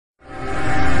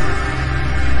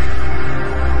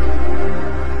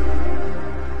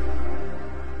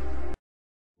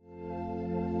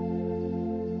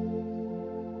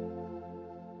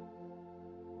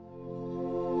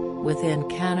within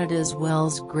Canada's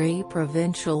Wells Gray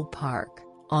Provincial Park,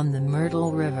 on the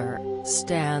Myrtle River,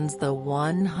 stands the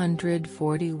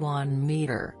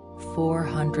 141-metre,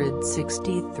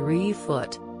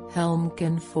 463-foot,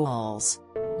 Helmcken Falls.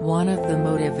 One of the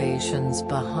motivations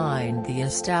behind the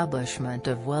establishment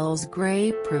of Wells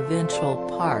Gray Provincial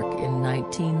Park in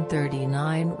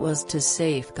 1939 was to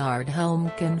safeguard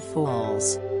Helmcken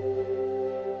Falls.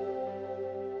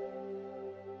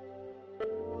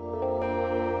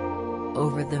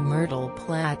 Over the Myrtle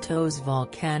Plateau's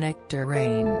volcanic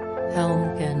terrain,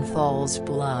 Helmcken Falls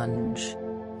plunge.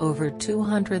 Over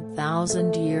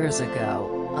 200,000 years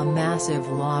ago, a massive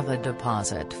lava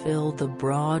deposit filled the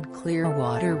broad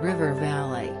Clearwater River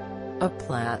Valley. A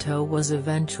plateau was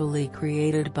eventually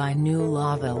created by new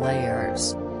lava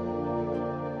layers.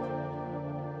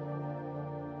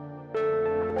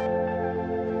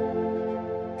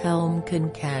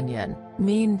 Helmcken Canyon,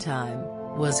 meantime,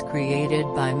 was created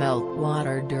by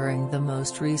meltwater during the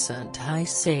most recent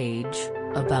ice age,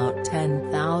 about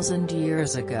 10,000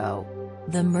 years ago.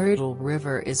 The Myrtle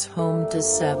River is home to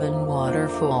 7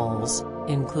 waterfalls,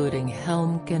 including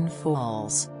Helmcken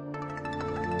Falls.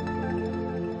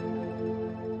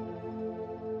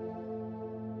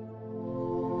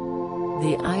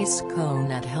 The ice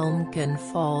cone at Helmcken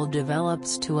Fall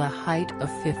develops to a height of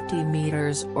 50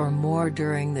 meters or more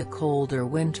during the colder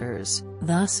winters,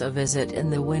 thus a visit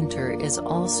in the winter is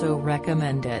also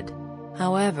recommended.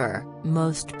 However,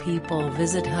 most people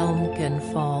visit Helmcken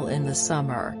Fall in the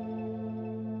summer.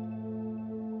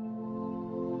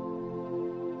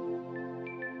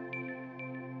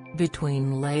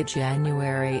 Between late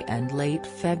January and late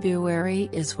February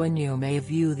is when you may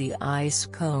view the ice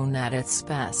cone at its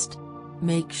best.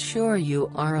 Make sure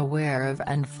you are aware of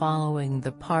and following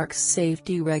the park's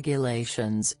safety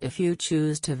regulations if you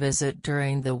choose to visit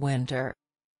during the winter.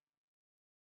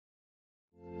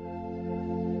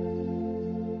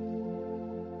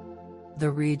 The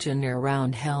region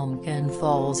around Helmcken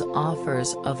Falls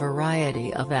offers a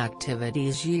variety of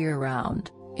activities year-round,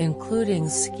 including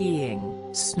skiing,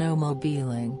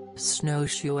 snowmobiling,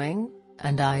 snowshoeing,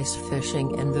 and ice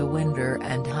fishing in the winter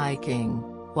and hiking,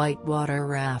 whitewater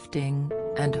rafting,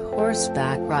 and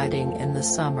horseback riding in the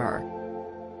summer.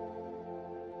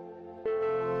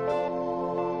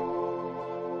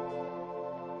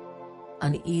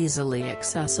 An easily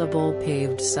accessible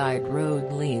paved side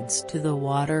road leads to the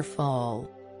waterfall.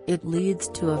 It leads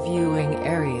to a viewing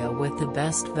area with the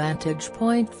best vantage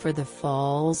point for the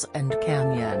falls and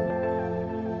canyon.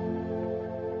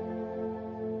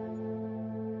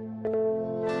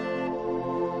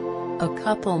 A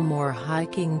couple more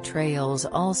hiking trails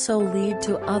also lead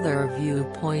to other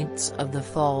viewpoints of the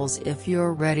falls if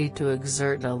you're ready to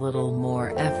exert a little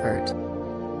more effort.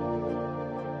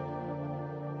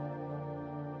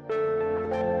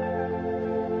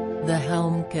 The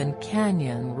Helmcken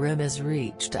Canyon rim is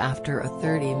reached after a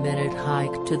 30-minute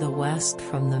hike to the west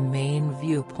from the main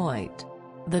viewpoint.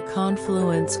 The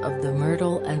confluence of the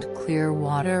Myrtle and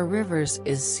Clearwater rivers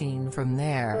is seen from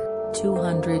there,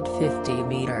 250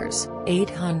 meters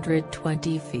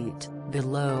 (820 feet)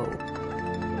 below.